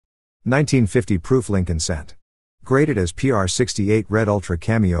1950 Proof Lincoln Cent. Graded as PR68 Red Ultra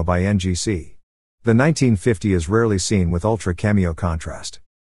Cameo by NGC. The 1950 is rarely seen with ultra cameo contrast.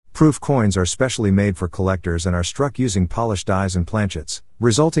 Proof coins are specially made for collectors and are struck using polished dies and planchets,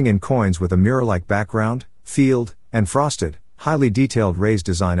 resulting in coins with a mirror-like background, field, and frosted, highly detailed raised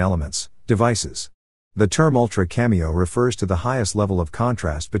design elements, devices. The term ultra cameo refers to the highest level of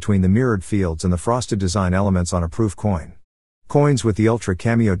contrast between the mirrored fields and the frosted design elements on a proof coin. Coins with the ultra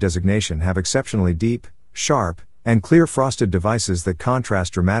cameo designation have exceptionally deep, sharp, and clear frosted devices that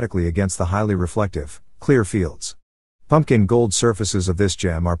contrast dramatically against the highly reflective, clear fields. Pumpkin gold surfaces of this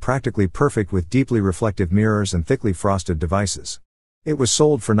gem are practically perfect with deeply reflective mirrors and thickly frosted devices. It was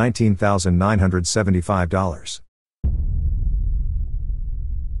sold for $19,975.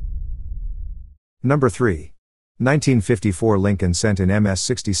 Number 3. 1954 Lincoln Cent in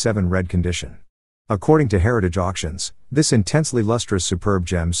MS67 red condition. According to Heritage Auctions, this intensely lustrous superb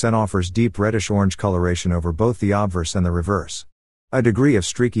gem cent offers deep reddish-orange coloration over both the obverse and the reverse. A degree of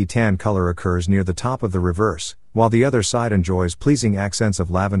streaky tan color occurs near the top of the reverse, while the other side enjoys pleasing accents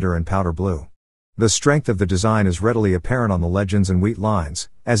of lavender and powder blue. The strength of the design is readily apparent on the legends and wheat lines,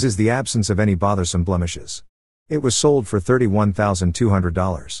 as is the absence of any bothersome blemishes. It was sold for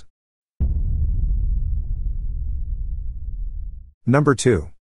 $31,200. Number 2.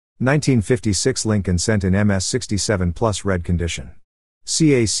 1956 Lincoln Cent in MS67 Plus red condition.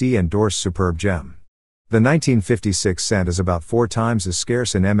 CAC endorsed superb gem. The 1956 cent is about 4 times as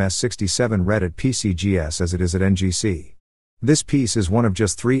scarce in MS67 red at PCGS as it is at NGC. This piece is one of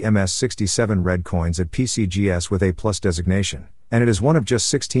just 3 MS67 red coins at PCGS with A+ designation, and it is one of just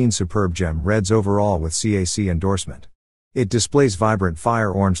 16 superb gem reds overall with CAC endorsement. It displays vibrant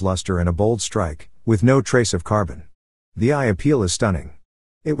fire orange luster and a bold strike, with no trace of carbon. The eye appeal is stunning.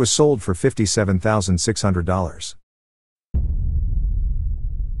 It was sold for $57,600.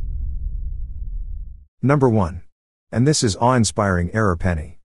 Number 1. And this is awe-inspiring error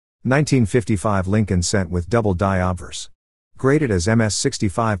penny. 1955 Lincoln Cent with double die obverse. Graded as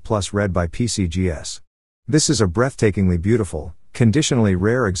MS65 Plus red by PCGS. This is a breathtakingly beautiful, conditionally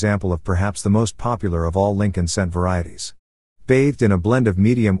rare example of perhaps the most popular of all Lincoln Cent varieties. Bathed in a blend of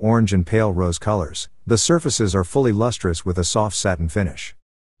medium orange and pale rose colors, the surfaces are fully lustrous with a soft satin finish.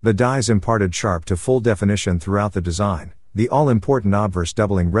 The dies imparted sharp to full definition throughout the design, the all-important obverse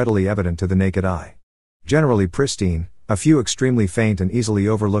doubling readily evident to the naked eye. Generally pristine, a few extremely faint and easily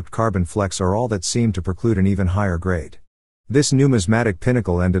overlooked carbon flecks are all that seem to preclude an even higher grade. This numismatic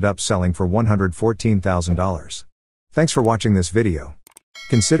pinnacle ended up selling for $114,000. Thanks for watching this video.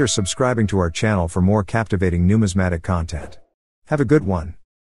 Consider subscribing to our channel for more captivating numismatic content. Have a good one.